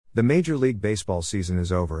The Major League Baseball season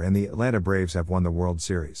is over and the Atlanta Braves have won the World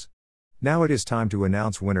Series. Now it is time to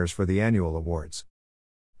announce winners for the annual awards.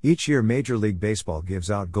 Each year Major League Baseball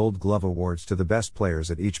gives out Gold Glove awards to the best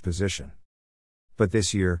players at each position. But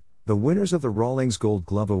this year, the winners of the Rawlings Gold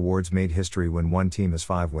Glove Awards made history when one team has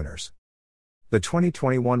 5 winners. The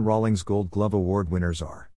 2021 Rawlings Gold Glove Award winners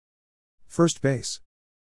are: First base,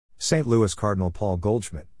 St. Louis Cardinal Paul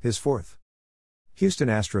Goldschmidt, his 4th. Houston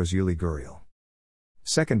Astros Yuli Gurriel.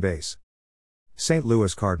 Second base, St.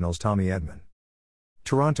 Louis Cardinals Tommy Edman.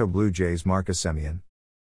 Toronto Blue Jays Marcus Semien.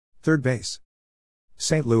 Third base,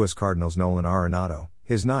 St. Louis Cardinals Nolan Arenado,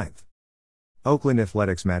 his 9th. Oakland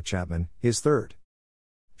Athletics Matt Chapman, his 3rd.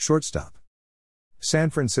 Shortstop, San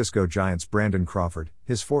Francisco Giants Brandon Crawford,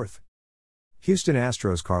 his 4th. Houston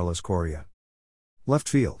Astros Carlos Correa. Left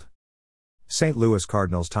field, St. Louis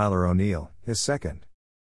Cardinals Tyler O'Neill, his 2nd.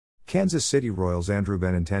 Kansas City Royals Andrew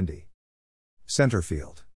Benintendi. Center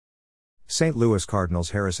field, St. Louis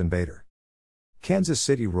Cardinals Harrison Bader. Kansas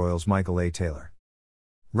City Royals Michael A. Taylor.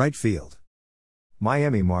 Right field,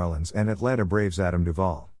 Miami Marlins and Atlanta Braves Adam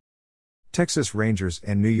Duvall. Texas Rangers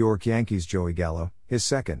and New York Yankees Joey Gallo, his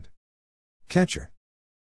 2nd. Catcher,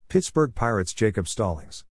 Pittsburgh Pirates Jacob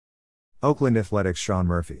Stallings. Oakland Athletics Sean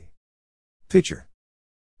Murphy. Pitcher,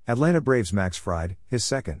 Atlanta Braves Max Fried, his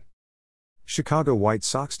 2nd. Chicago White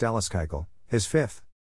Sox Dallas Keuchel, his 5th.